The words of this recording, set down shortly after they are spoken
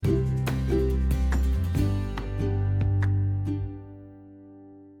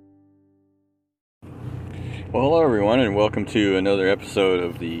Well, hello everyone, and welcome to another episode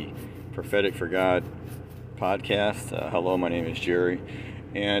of the Prophetic for God podcast. Hello, my name is Jerry,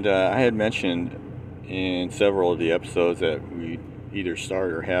 and I had mentioned in several of the episodes that we either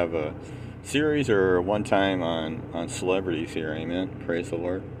start or have a series or one time on celebrities here. Amen. Praise the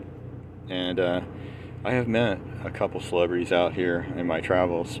Lord. And I have met a couple celebrities out here in my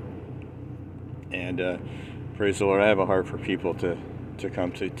travels, and praise the Lord. I have a heart for people to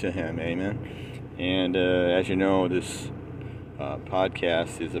come to Him. Amen. And as you know, this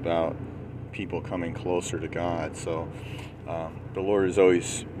podcast is about people coming closer to God. So the Lord is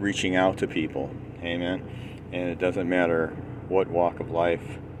always reaching out to people. Amen. And it doesn't matter what walk of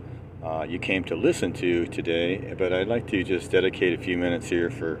life you came to listen to today, but I'd like to just dedicate a few minutes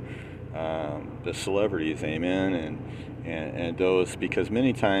here for the celebrities. Amen. And those, because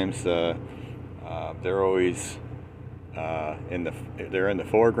many times they're always they're in the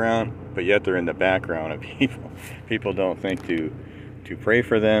foreground, but yet they're in the background of people. People don't think to pray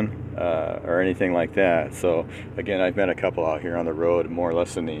for them or anything like that. So again, I've met a couple out here on the road, more or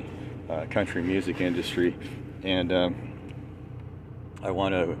less in the country music industry, and I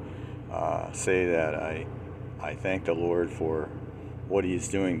want to say that I thank the Lord for what He's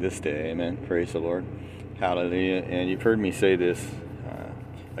doing this day. Amen. Praise the Lord. Hallelujah. And you've heard me say this.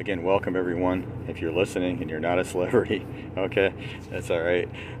 Again, welcome everyone. If you're listening and you're not a celebrity, okay, that's all right.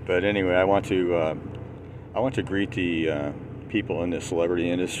 But anyway, I want to greet the people in the celebrity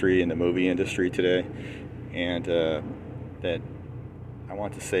industry and the movie industry today, and that I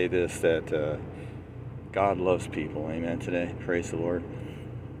want to say this, that God loves people. Amen. Today, praise the Lord.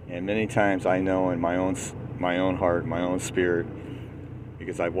 And many times I know in my own heart, my own spirit,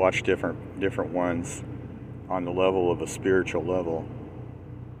 because I've watched different ones on the level of a spiritual level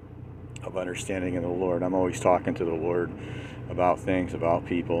of understanding in the Lord. I'm always talking to the Lord about things, about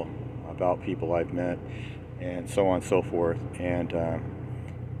people I've met, and so on and so forth, and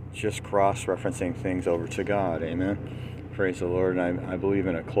just cross-referencing things over to God. Amen. Praise the Lord. And I believe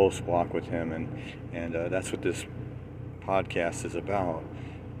in a close walk with Him, and that's what this podcast is about.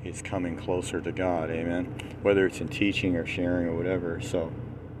 Is coming closer to God. Amen. Whether it's in teaching or sharing or whatever. So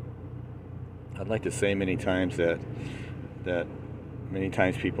I'd like to say many times that many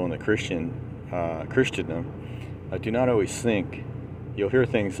times people in the Christendom do not always think. You'll hear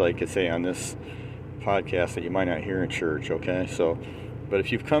things like, say, on this podcast that you might not hear in church, okay? So, but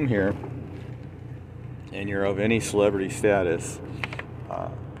if you've come here and you're of any celebrity status,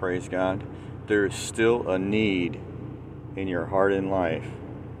 praise God, there's still a need in your heart and life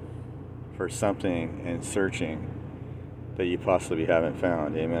for something and searching that you possibly haven't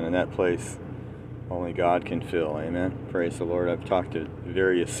found. Amen. And that place only God can fill. Amen. Praise the Lord. I've talked to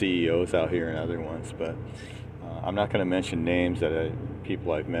various CEOs out here and other ones, but I'm not going to mention names that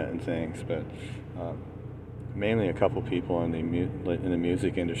people I've met and things, but mainly a couple people in the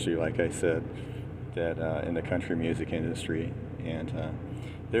music industry, like I said, that in the country music industry, and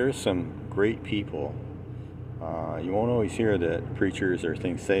there's some great people. You won't always hear that preachers or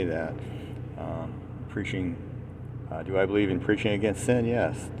things say that. Preaching. Do I believe in preaching against sin?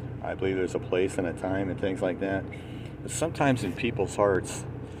 Yes. I believe there's a place and a time and things like that. But sometimes in people's hearts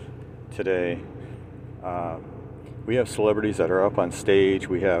today, we have celebrities that are up on stage.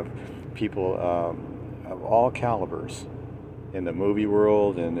 We have people of all calibers in the movie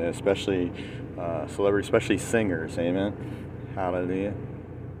world, and especially celebrities, especially singers. Amen. Hallelujah.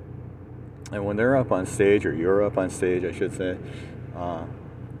 And when they're up on stage, or you're up on stage, I should say,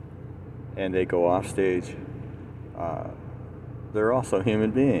 and they go off stage, they're also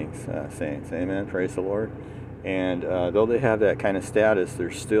human beings, saints. Amen. Praise the Lord. And though they have that kind of status, they're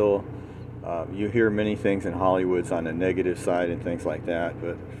still, you hear many things in Hollywood's on the negative side and things like that.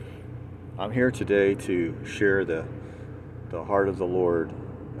 But I'm here today to share the heart of the Lord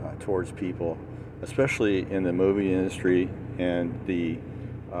towards people, especially in the movie industry and the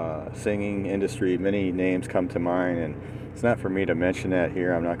singing industry. Many names come to mind, and it's not for me to mention that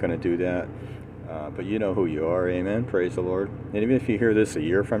here. I'm not going to do that. But you know who you are. Amen. Praise the Lord. And even if you hear this a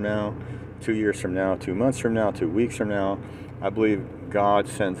year from now, 2 years from now, 2 months from now, 2 weeks from now, I believe God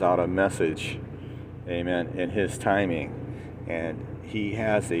sends out a message, amen, in His timing. And He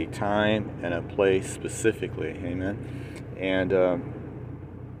has a time and a place specifically, amen. And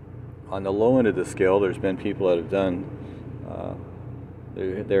on the low end of the scale, there's been people that have done,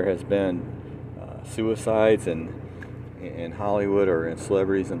 there has been suicides in Hollywood or in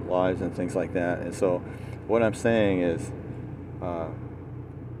celebrities and lives and things like that. And so what I'm saying is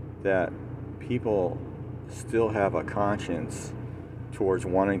that people still have a conscience towards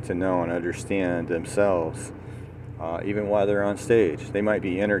wanting to know and understand themselves even while they're on stage. They might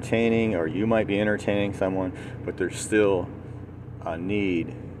be entertaining, or you might be entertaining someone, but there's still a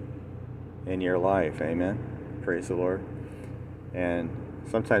need in your life. Amen. Praise the Lord. And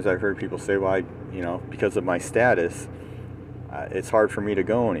sometimes I've heard people say, well, because of my status, it's hard for me to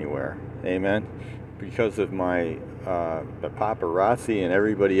go anywhere. Amen. Because of my the paparazzi and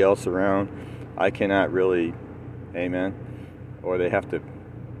everybody else around, I cannot really. Amen. Or you have to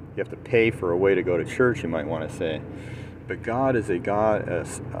pay for a way to go to church, you might want to say. But God is a God.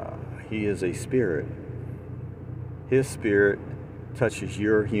 He is a spirit. His spirit touches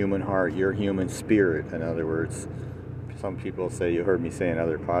your human heart, your human spirit. In other words, some people say, you heard me say in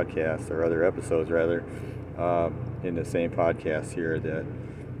other podcasts, or other episodes rather, in the same podcast here, that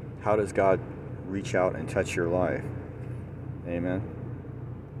how does God reach out and touch your life? Amen.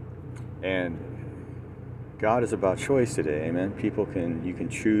 And God is about choice today. Amen. You can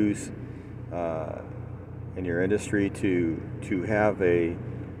choose in your industry to have a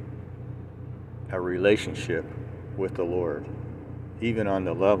relationship with the Lord, even on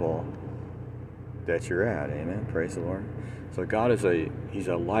the level that you're at. Amen. Praise the Lord. So God He's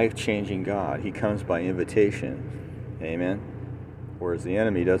a life-changing God. He comes by invitation. Amen. Whereas the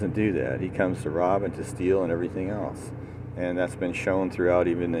enemy doesn't do that. He comes to rob and to steal and everything else. And that's been shown throughout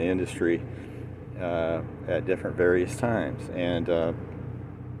even the industry at different various times. And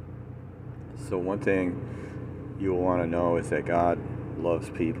so one thing you will want to know is that God loves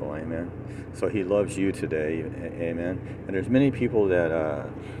people. Amen. So He loves you today. Amen. And there's many people that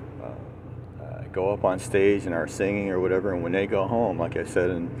go up on stage and are singing or whatever, and when they go home, like I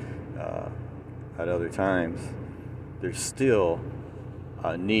said at other times, there's still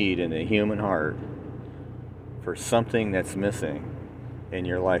a need in the human heart for something that's missing in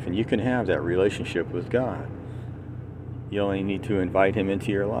your life, and you can have that relationship with God. You only need to invite Him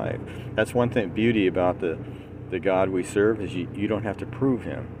into your life. That's one thing, beauty about the God we serve, is you don't have to prove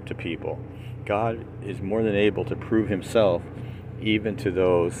Him to people. God is more than able to prove Himself even to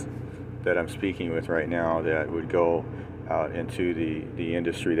those that I'm speaking with right now that would go out into the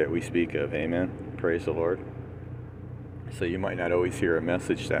industry that we speak of. Amen. Praise the Lord. So you might not always hear a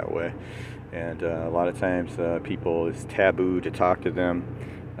message that way. And a lot of times people, it's taboo to talk to them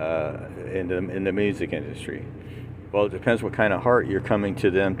in the music industry. Well, it depends what kind of heart you're coming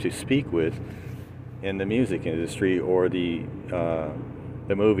to them to speak with in the music industry, or the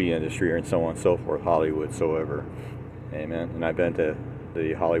movie industry, and so on and so forth, Hollywood, so ever. Amen. And I've been to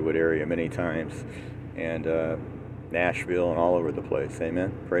the Hollywood area many times, and Nashville, and all over the place.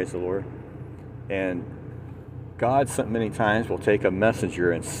 Amen. Praise the Lord. And God many times will take a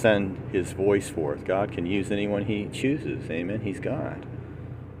messenger and send His voice forth. God can use anyone He chooses. Amen. He's God.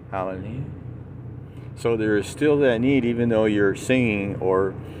 Hallelujah. So there is still that need, even though you're singing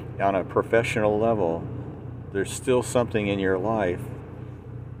or on a professional level, there's still something in your life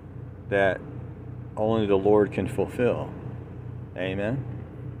that only the Lord can fulfill. Amen.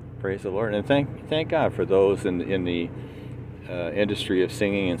 Praise the Lord. And thank God for those in the industry of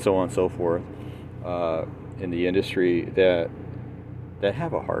singing and so on and so forth, in the industry that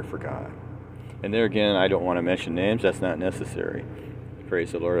have a heart for God. And there again, I don't want to mention names. That's not necessary.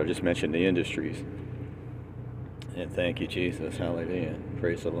 Praise the Lord. I just mentioned the industries. And thank you, Jesus. Hallelujah.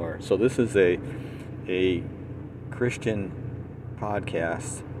 Praise the Lord. So this is a Christian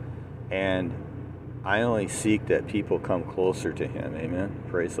podcast, and I only seek that people come closer to Him. Amen.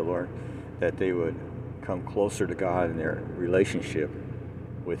 Praise the Lord. That they would come closer to God in their relationship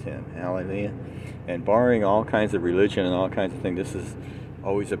with Him. Hallelujah. And barring all kinds of religion and all kinds of things, this is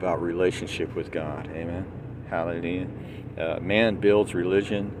always about relationship with God. Amen. Hallelujah. Man builds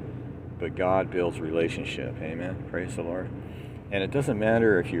religion, but God builds relationship. Amen. Praise the Lord. And it doesn't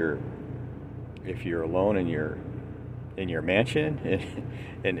matter if you're alone in your mansion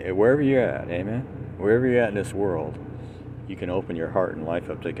and wherever you're at. Amen. Wherever you're at in this world, you can open your heart and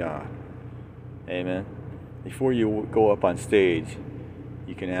life up to God. Amen. Before you go up on stage,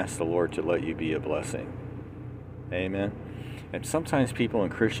 you can ask the Lord to let you be a blessing. Amen. And sometimes people in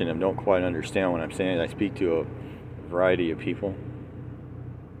Christendom don't quite understand what I'm saying. I speak to a variety of people.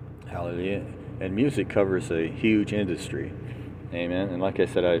 Hallelujah. And music covers a huge industry. Amen. And like I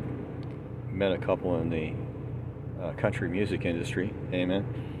said, I met a couple in the country music industry. Amen.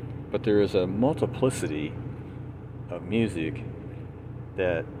 But there is a multiplicity of music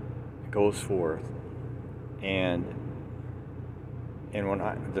that goes forth. And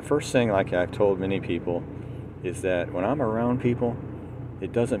the first thing, like I've told many people, is that when I'm around people,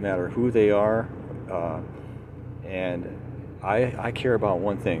 it doesn't matter who they are, and I care about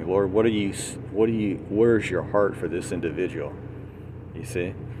one thing. Lord, where's your heart for this individual? You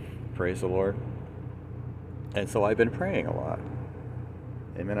see? Praise the Lord. And so I've been praying a lot.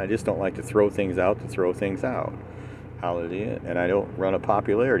 Amen. I just don't like to throw things out to throw things out. Hallelujah. And I don't run a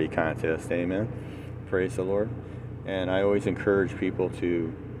popularity contest. Amen. Praise the Lord. And I always encourage people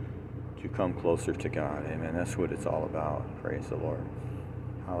to come closer to God. Amen. That's what it's all about. Praise the Lord.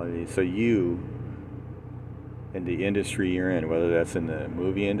 Hallelujah. So you, in the industry you're in, whether that's in the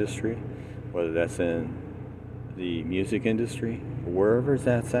movie industry, whether that's in the music industry, wherever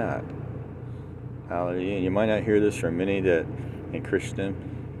that's at, hallelujah. And you might not hear this from many that in Christendom,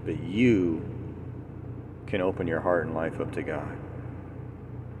 but you can open your heart and life up to God.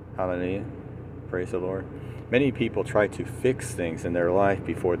 Hallelujah. Praise the Lord. Many people try to fix things in their life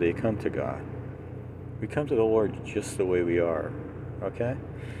before they come to God. We come to the Lord just the way we are. Okay?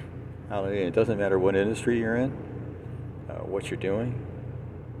 Hallelujah. It doesn't matter what industry you're in, what you're doing.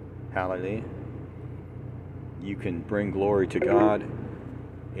 Hallelujah. You can bring glory to God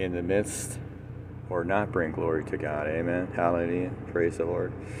in the midst or not bring glory to God. Amen. Hallelujah. Praise the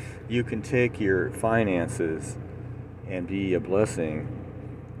Lord. You can take your finances and be a blessing,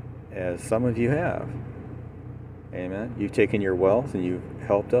 as some of you have. Amen. You've taken your wealth and you've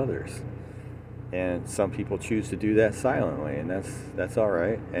helped others. And some people choose to do that silently, and that's all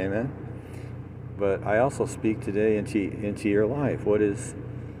right. Amen. But I also speak today into your life. What is,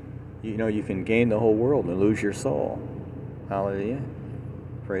 you can gain the whole world and lose your soul. Hallelujah.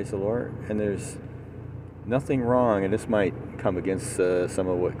 Praise the Lord. And there's nothing wrong, and this might come against some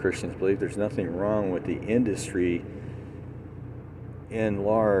of what Christians believe, there's nothing wrong with the industry in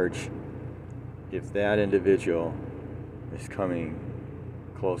large if that individual is coming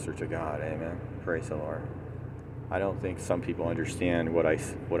closer to God. Amen. Praise the Lord. I don't think some people understand what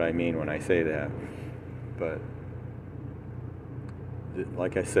I mean when I say that. But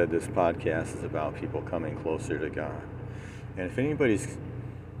like I said, this podcast is about people coming closer to God. And if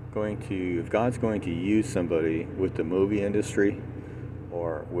God's going to use somebody with the movie industry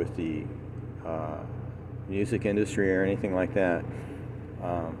or with the music industry or anything like that,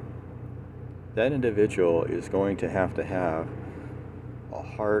 that individual is going to have a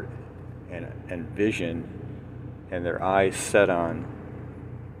heart and vision and their eyes set on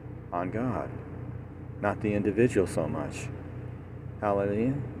God, not the individual so much.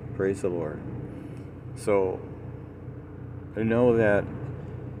 Hallelujah. Praise the Lord. So I know that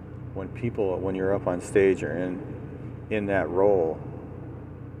when you're up on stage or in that role,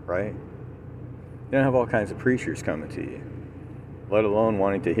 right? You don't have all kinds of preachers coming to you, let alone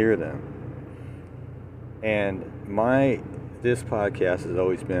wanting to hear them. And this podcast has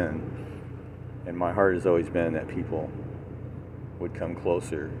always been, and my heart has always been, that people would come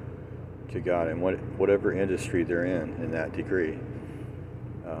closer to God in whatever industry they're in that degree,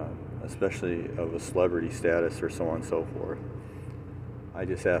 especially of a celebrity status or so on and so forth. I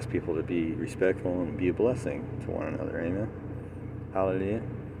just ask people to be respectful and be a blessing to one another. Amen. Hallelujah.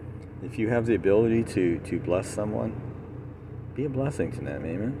 If you have the ability to bless someone, be a blessing to them.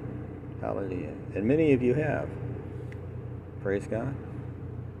 Amen. Hallelujah. And many of you have. Praise God.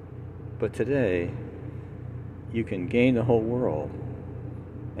 But today, you can gain the whole world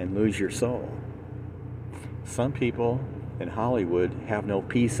and lose your soul. Some people in Hollywood have no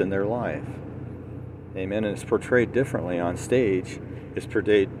peace in their life. Amen. And it's portrayed differently on stage. It's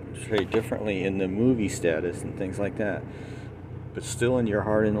portrayed differently in the movie status and things like that. But still in your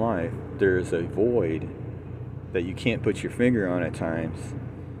heart and life, there is a void that you can't put your finger on at times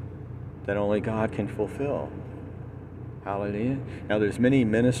that only God can fulfill. Hallelujah. Now there's many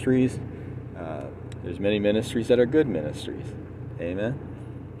ministries. There's many ministries that are good ministries. Amen.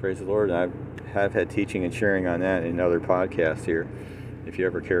 Praise the Lord. I have had teaching and sharing on that in other podcasts here, if you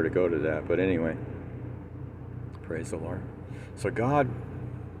ever care to go to that. But anyway, praise the Lord. So God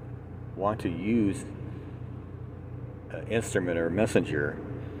wants to use an instrument or a messenger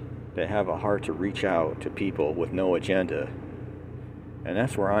that have a heart to reach out to people with no agenda. And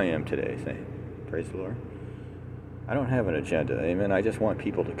that's where I am today, saying, praise the Lord. I don't have an agenda, amen. I just want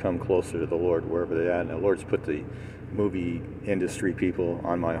people to come closer to the Lord wherever they're at. And the Lord's put the movie industry people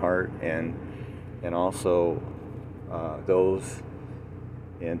on my heart, and also those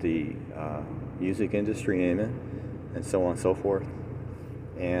in the music industry, amen, and so on and so forth.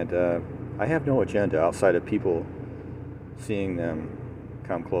 And I have no agenda outside of people seeing them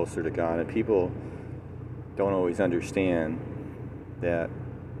come closer to God. And people don't always understand that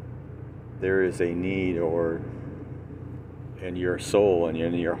there is a need in your soul and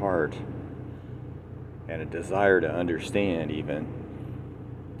in your heart, and a desire to understand, even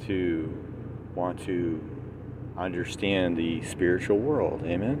to want to understand the spiritual world.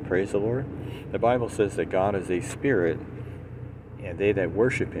 Amen. Praise the Lord. The Bible says that God is a spirit, and they that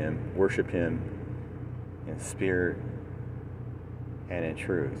worship him in spirit and in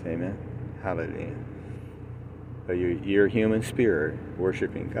truth. Amen. Hallelujah. But your human spirit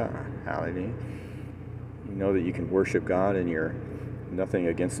worshiping God. Hallelujah. You know that you can worship God and you're nothing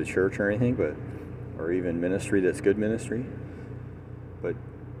against the church or anything, or even ministry that's good ministry. But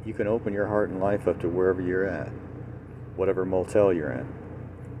you can open your heart and life up to wherever you're at, whatever motel you're in,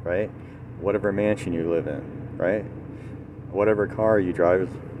 right? Whatever mansion you live in, right? Whatever car you drive.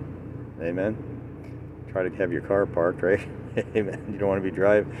 Amen. Try to have your car parked, right? Amen. You don't want to be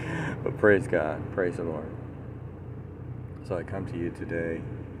driving, but praise God. Praise the Lord. So I come to you today,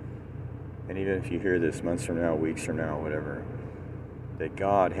 and even if you hear this months from now, weeks from now, whatever, that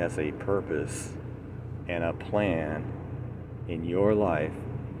God has a purpose and a plan in your life.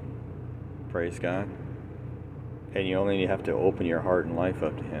 Praise God. And you only have to open your heart and life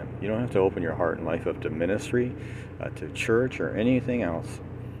up to Him. You don't have to open your heart and life up to ministry, to church, or anything else,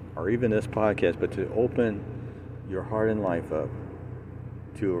 or even this podcast, but to open your heart and life up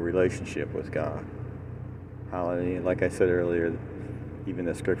to a relationship with God. Hallelujah. Like I said earlier, even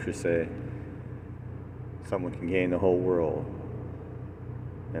the scriptures say, someone can gain the whole world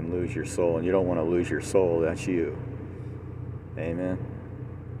and lose your soul, and you don't want to lose your soul. That's you. Amen.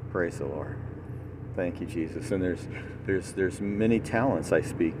 Praise the Lord. Thank you, Jesus. And there's many talents I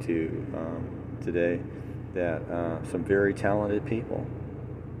speak to today, that some very talented people.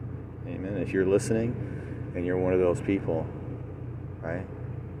 Amen. If you're listening and you're one of those people, right?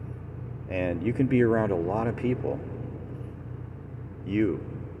 And you can be around a lot of people. You,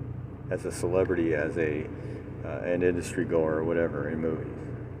 as a celebrity, as an industry goer or whatever in movies.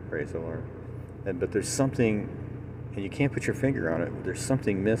 Praise the Lord. But there's something, and you can't put your finger on it, but there's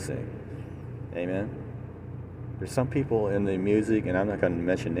something missing. Amen. There's some people in the music, and I'm not going to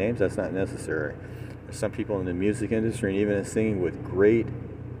mention names, that's not necessary. There's some people in the music industry and even in singing with great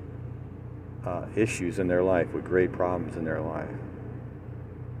issues in their life, with great problems in their life.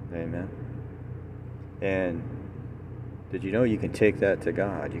 Amen. And did you know you can take that to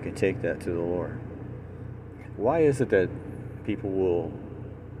God? You can take that to the Lord. Why is it that people will,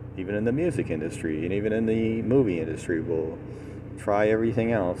 even in the music industry and even in the movie industry, will try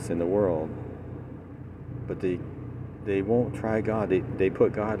everything else in the world, but they won't try God? They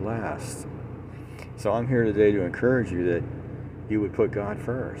put God last. So I'm here today to encourage you that you would put God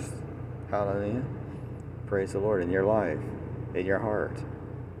first. Hallelujah. Praise the Lord, in your life, in your heart,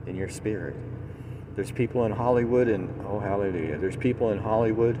 in your spirit. There's people in Hollywood, and oh hallelujah, there's people in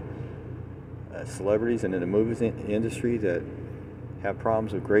Hollywood, celebrities and in the movies industry, that have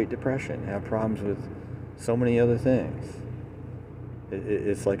problems with Great Depression, have problems with so many other things.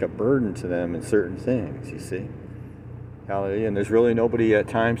 It's like a burden to them in certain things, you see. Hallelujah. And there's really nobody at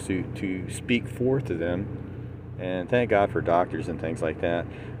times to speak forth to them. And thank God for doctors and things like that.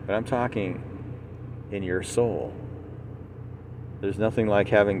 But I'm talking in your soul. There's nothing like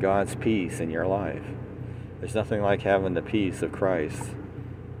having God's peace in your life. There's nothing like having the peace of Christ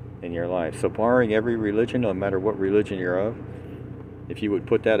in your life. So barring every religion, no matter what religion you're of, if you would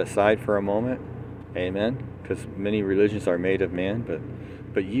put that aside for a moment, amen, because many religions are made of man,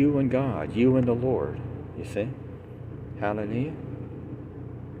 but you and God, you and the Lord, you see? Hallelujah.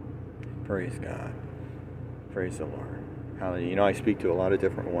 Praise God. Praise the Lord. Hallelujah. You know, I speak to a lot of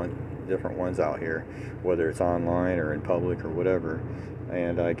different ones out here, whether it's online or in public or whatever,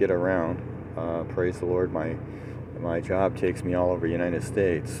 and I get around. Praise the Lord. My job takes me all over the United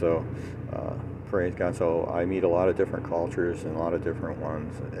States, so praise God. So I meet a lot of different cultures and a lot of different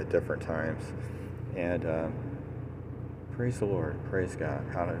ones at different times, and praise the Lord. Praise God.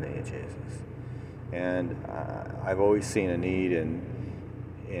 Hallelujah, Jesus. And I've always seen a need in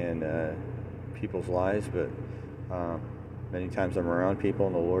people's lives, but many times I'm around people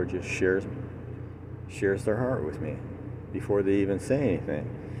and the Lord just shares their heart with me before they even say anything.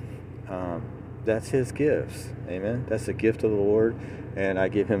 That's His gifts. Amen. That's the gift of the Lord, and I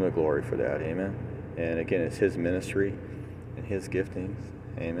give Him the glory for that. Amen. And again, it's His ministry and His giftings.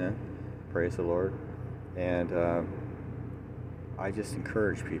 Amen. Praise the Lord. And I just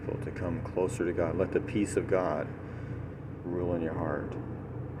encourage people to come closer to God. Let the peace of God rule in your heart.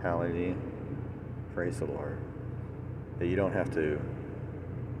 Hallelujah. Praise the Lord. That you don't have to,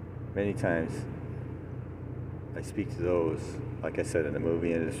 many times, I speak to those, like I said, in the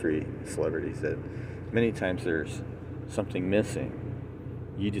movie industry, celebrities, that many times there's something missing.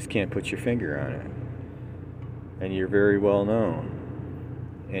 You just can't put your finger on it. And you're very well known.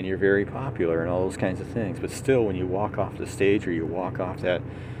 And you're very popular and all those kinds of things. But still, when you walk off the stage or you walk off that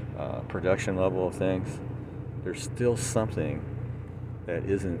production level of things, there's still something that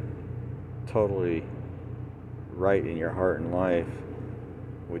isn't totally right in your heart and life,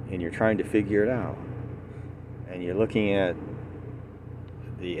 and you're trying to figure it out. and you're looking at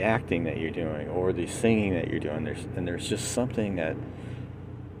the acting that you're doing or the singing that you're doing, there's just something that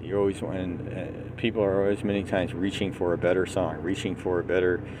you always want. And people are always many times reaching for a better song, reaching for a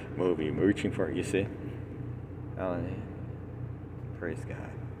better movie, reaching for, you see. Hallelujah. Praise God.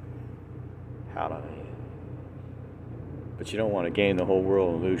 Hallelujah. But you don't want to gain the whole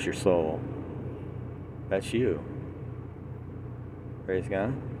world and lose your soul. That's you. Praise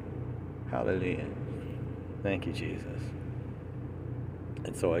God. Hallelujah. Thank you, Jesus.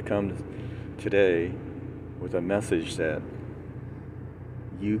 And so I come today with a message that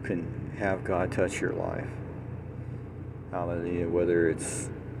you can have God touch your life. Hallelujah. Whether it's,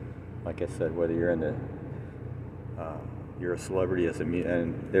 like I said, whether you're in the you're a celebrity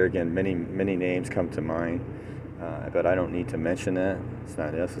and there again, many names come to mind, but I don't need to mention that. It's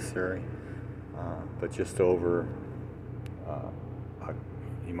not necessary. But just over,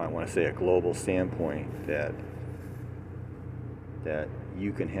 you might want to say, a global standpoint, that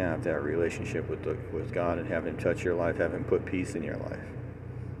you can have that relationship with God and have Him touch your life, have Him put peace in your life.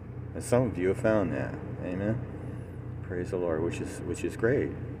 And some of you have found that. Amen. Praise the Lord, which is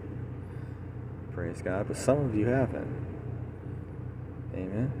great. Praise God. But some of you haven't.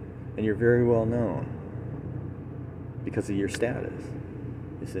 Amen. And you're very well known because of your status.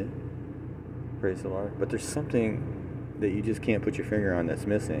 You see? Praise the Lord. But there's something that you just can't put your finger on that's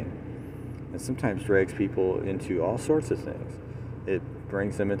missing. And sometimes drags people into all sorts of things. It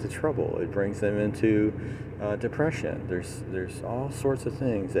brings them into trouble. It brings them into depression. There's all sorts of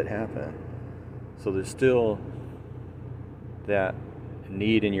things that happen. So there's still that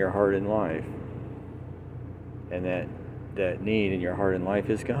need in your heart and life. And that need in your heart and life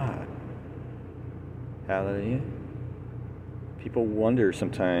is God. Hallelujah. People wonder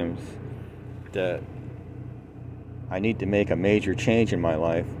sometimes that I need to make a major change in my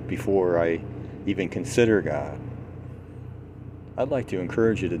life before I even consider God. I'd like to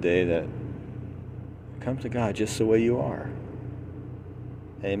encourage you today that come to God just the way you are.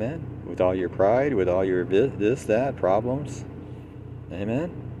 Amen. With all your pride, with all your this, that, problems.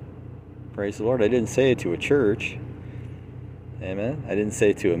 Amen. Praise the Lord. I didn't say it to a church. Amen. I didn't say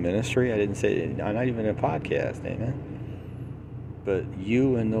it to a ministry. I didn't say it, not even a podcast. Amen. But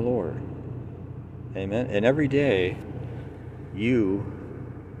you and the Lord. Amen. And every day, you,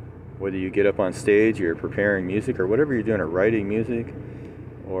 whether you get up on stage, you're preparing music, or whatever you're doing, or writing music,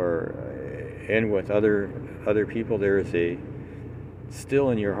 or and with other people, there is still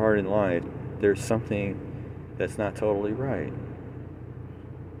in your heart and life, there's something that's not totally right.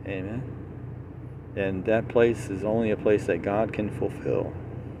 Amen. And that place is only a place that God can fulfill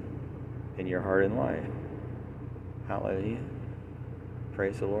in your heart and life. Hallelujah.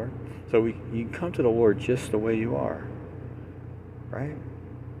 Praise the Lord. So you can come to the Lord just the way you are. Right?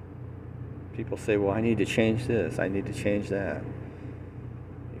 People say, well, I need to change this. I need to change that.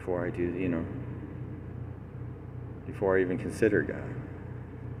 Before I do, before I even consider God.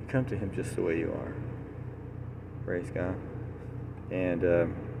 You come to Him just the way you are. Praise God.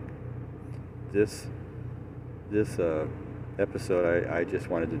 And this episode, I just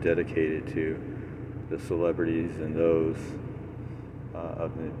wanted to dedicate it to the celebrities and those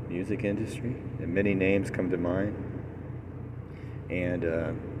of the music industry. And many names come to mind.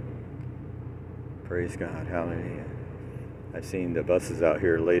 And praise God, hallelujah. I've seen the buses out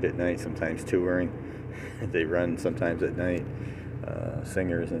here late at night, sometimes touring. They run sometimes at night,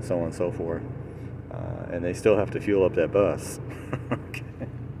 singers and so on and so forth. And they still have to fuel up that bus. Okay.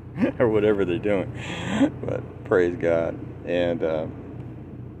 Or whatever they're doing. But praise God. And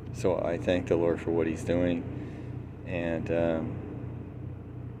so I thank the Lord for what He's doing. And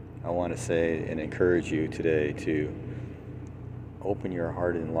I want to say and encourage you today to open your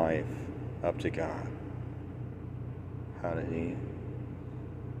heart and life up to God. Hallelujah.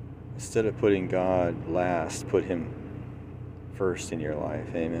 Instead of putting God last, put Him first in your life.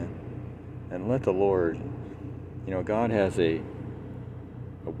 Amen. And let the Lord, God has a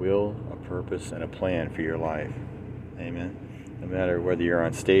will, a purpose, and a plan for your life. Amen. No matter whether you're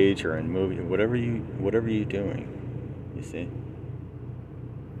on stage or in movie, whatever you're doing, you see.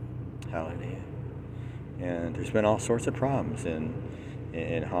 Hallelujah. And there's been all sorts of problems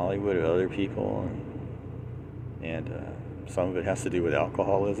in Hollywood with other people, and some of it has to do with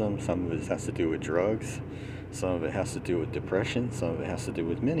alcoholism, some of it has to do with drugs, some of it has to do with depression, some of it has to do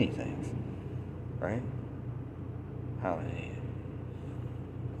with many things, right? Hallelujah.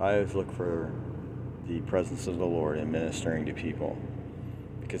 I always look for the presence of the Lord in ministering to people,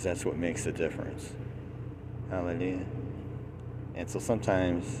 because that's what makes the difference. Hallelujah. And so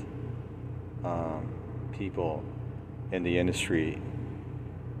sometimes people in the industry,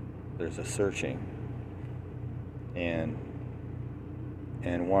 there's a searching, and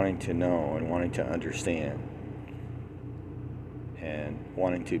wanting to know and wanting to understand and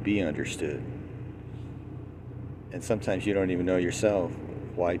wanting to be understood. And sometimes you don't even know yourself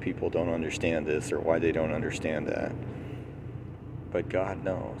why people don't understand this or why they don't understand that. But God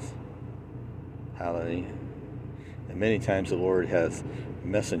knows. Hallelujah. And many times the Lord has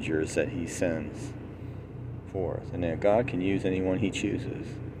messengers that He sends forth. And that God can use anyone He chooses.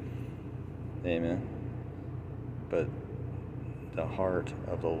 Amen. But the heart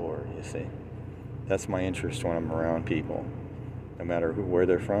of the Lord, you see. That's my interest when I'm around people. No matter where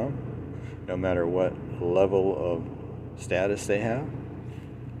they're from, no matter what level of status they have,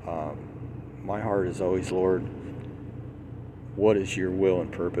 my heart is always, Lord, what is your will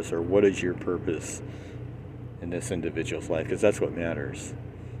and purpose, or what is your purpose in this individual's life? Because that's what matters.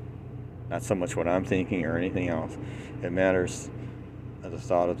 Not so much what I'm thinking or anything else. It matters the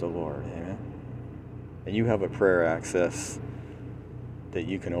thought of the Lord. Amen. And you have a prayer access that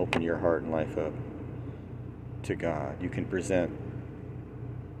you can open your heart and life up to God. You can present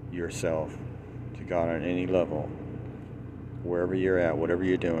yourself to God on any level, wherever you're at, whatever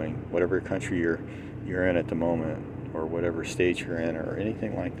you're doing, whatever country you're in at the moment, or whatever state you're in, or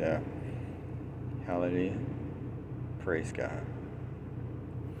anything like that. Hallelujah. Praise God.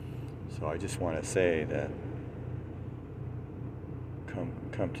 So I just want to say that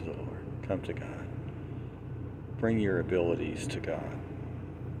come to the Lord. Come to God. Bring your abilities to God.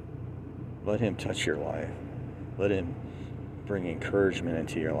 Let Him touch your life. Let Him bring encouragement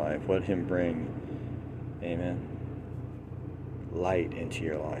into your life. Let Him bring, amen, light into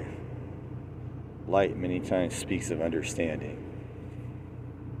your life. Light many times speaks of understanding.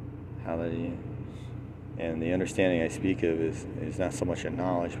 Hallelujah. And the understanding I speak of is not so much a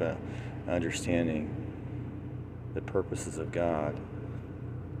knowledge, but understanding the purposes of God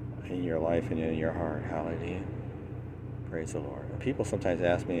in your life and in your heart. Hallelujah. Praise the Lord. And people sometimes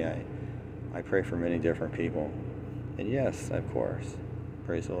ask me, I pray for many different people. And yes, of course.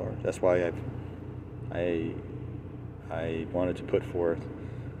 Praise the Lord. That's why I wanted to put forth,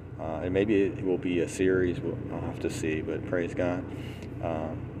 and maybe it will be a series, I'll have to see, but praise God,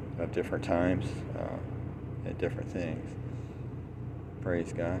 of different times and different things.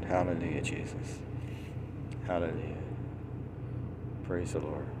 Praise God. Hallelujah, Jesus. Hallelujah. Praise the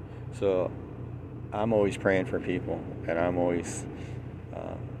Lord. So I'm always praying for people, and I'm always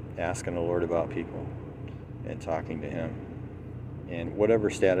asking the Lord about people and talking to Him, and whatever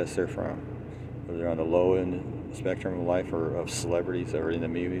status they're from, whether they're on the low end spectrum of life or of celebrities or in the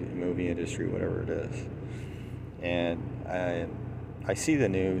movie industry, whatever it is. And I see the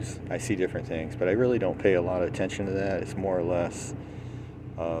news, I see different things, but I really don't pay a lot of attention to that. It's more or less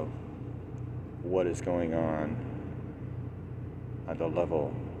of what is going on at the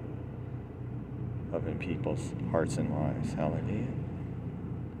level of in people's hearts and lives. Hallelujah.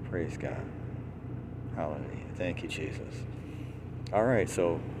 Praise God. Hallelujah. Thank you, Jesus. All right,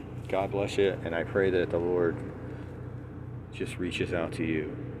 so God bless you, and I pray that the Lord just reaches out to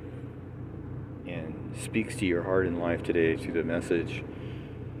you and speaks to your heart and life today through the message.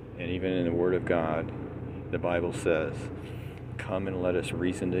 And even in the Word of God, the Bible says, come and let us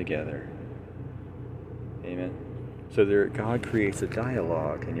reason together. Amen. So God creates a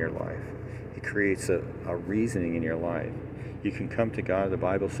dialogue in your life. He creates a reasoning in your life. You can come to God. The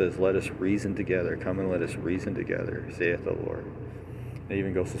Bible says, let us reason together. Come and let us reason together, saith the Lord. It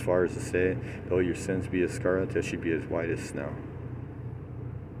even goes as far as to say, though your sins be as scarlet, they should be as white as snow.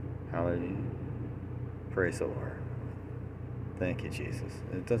 Hallelujah. Praise the Lord. Thank you, Jesus.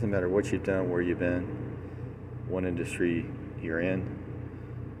 And it doesn't matter what you've done, where you've been, what industry you're in.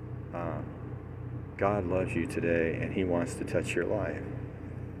 God loves you today, and He wants to touch your life.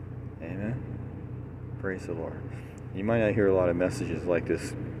 Amen. Praise the Lord. You might not hear a lot of messages like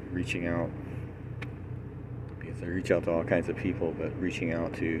this reaching out, because they reach out to all kinds of people, but reaching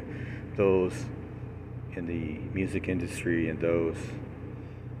out to those in the music industry and those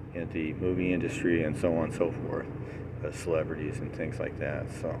in the movie industry and so on and so forth, celebrities and things like that.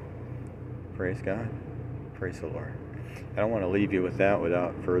 So, praise God. Praise the Lord. I don't want to leave you with that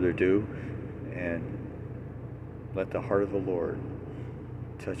without further ado, and let the heart of the Lord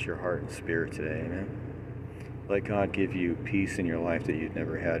touch your heart and spirit today. Amen. Let God give you peace in your life that you've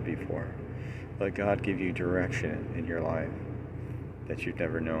never had before. Let God give you direction in your life that you've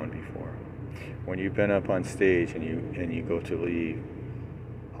never known before. When you've been up on stage and you go to leave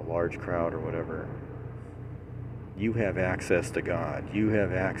a large crowd or whatever, you have access to God. You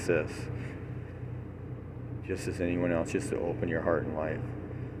have access, just as anyone else, just to open your heart and life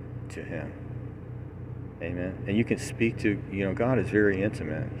to Him. Amen. And you can speak to, God is very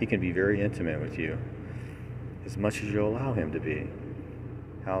intimate. He can be very intimate with you. as much as you allow him to be.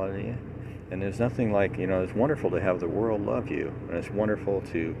 Hallelujah. And there's nothing like, it's wonderful to have the world love you, and it's wonderful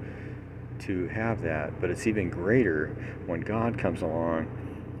to have that, but it's even greater when God comes along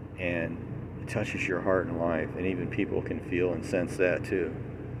and touches your heart and life, and even people can feel and sense that too,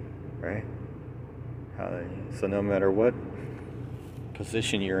 right? Hallelujah. So no matter what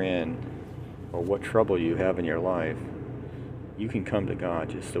position you're in or what trouble you have in your life, you can come to God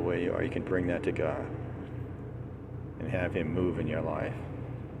just the way you are. You can bring that to God and have him move in your life.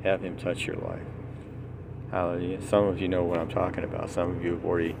 Have him touch your life. Hallelujah. Some of you know what I'm talking about. Some of you have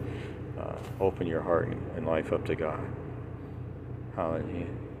already opened your heart and life up to God. Hallelujah.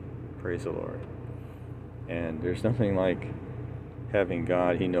 Praise the Lord. And there's nothing like having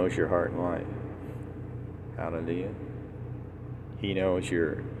God. He knows your heart and life. Hallelujah. He knows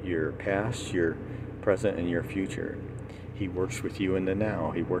your past, your present, and your future. He works with you in the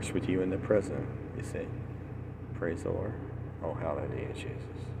now. He works with you in the present. You see. Praise the Lord. Oh, hallelujah, Jesus.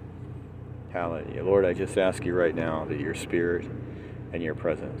 Hallelujah. Lord, I just ask you right now that your spirit and your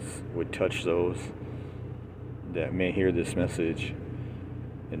presence would touch those that may hear this message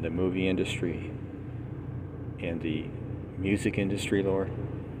in the movie industry, in the music industry, Lord,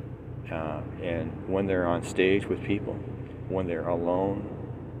 and when they're on stage with people, when they're alone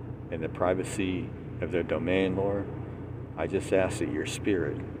in the privacy of their domain, Lord, I just ask that your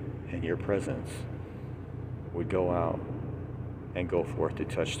spirit and your presence would go out and go forth to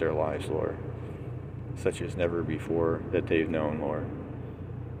touch their lives, Lord, such as never before that they've known, Lord.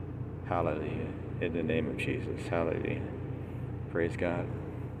 Hallelujah. In the name of Jesus. Hallelujah. Praise God.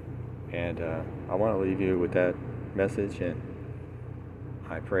 And I want to leave you with that message, and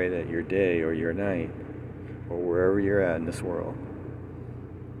I pray that your day or your night or wherever you're at in this world,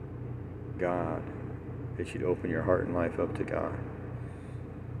 God, that you'd open your heart and life up to God.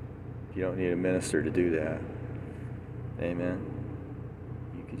 You don't need a minister to do that. Amen.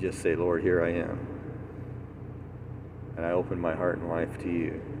 You can just say, Lord, here I am. And I open my heart and life to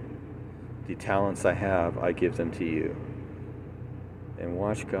you. The talents I have, I give them to you. And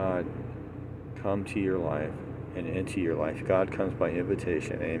watch God come to your life and into your life. God comes by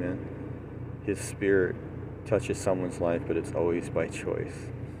invitation. Amen. His Spirit touches someone's life, but it's always by choice.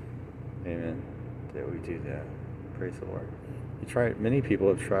 Amen. That we do that. Praise the Lord. Many people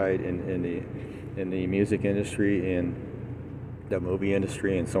have tried in the music industry, in the movie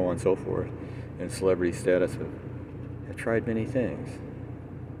industry, and so on and so forth, and celebrity status have tried many things.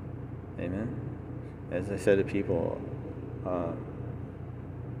 Amen. As I said to people,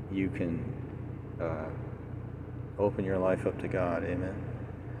 you can open your life up to God. Amen.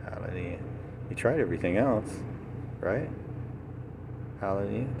 Hallelujah. You tried everything else, right?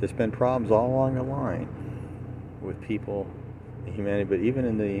 Hallelujah. There's been problems all along the line with people, humanity, but even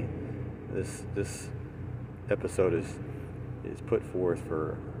in this episode is put forth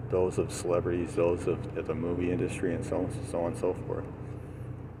for those of celebrities, those of the movie industry, and so on and so forth.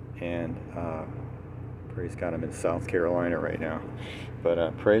 And praise God, I'm in South Carolina right now.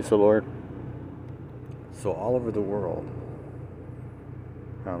 But praise the Lord. So all over the world,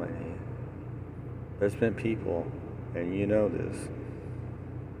 hallelujah, there's been people, and you know this,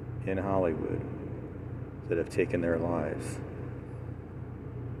 in Hollywood that have taken their lives.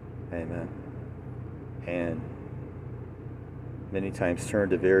 Amen. And many times turn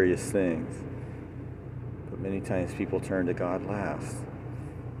to various things, but many times people turn to God last.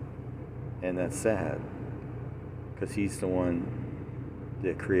 And that's sad, because he's the one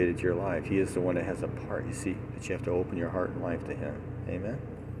that created your life. He is the one that has a part, you see, that you have to open your heart and life to him. Amen.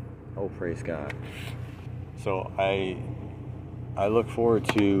 Oh, praise God. So I look forward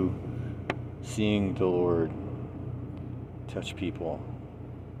to seeing the Lord touch people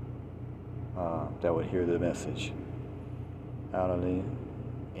that would hear the message. Hallelujah.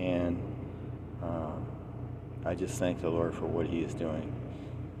 And I just thank the Lord for what he is doing.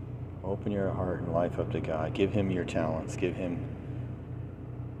 Open your heart and life up to God. Give him your talents. Give him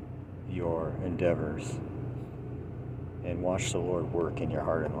your endeavors. And watch the Lord work in your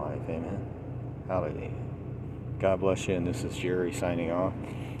heart and life. Amen. Hallelujah. God bless you. And this is Jerry signing off.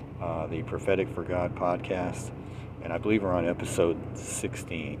 The Prophetic for God podcast. And I believe we're on episode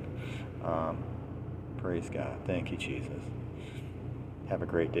 16. Praise God. Thank you, Jesus. Have a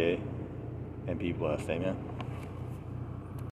great day and be blessed. Amen.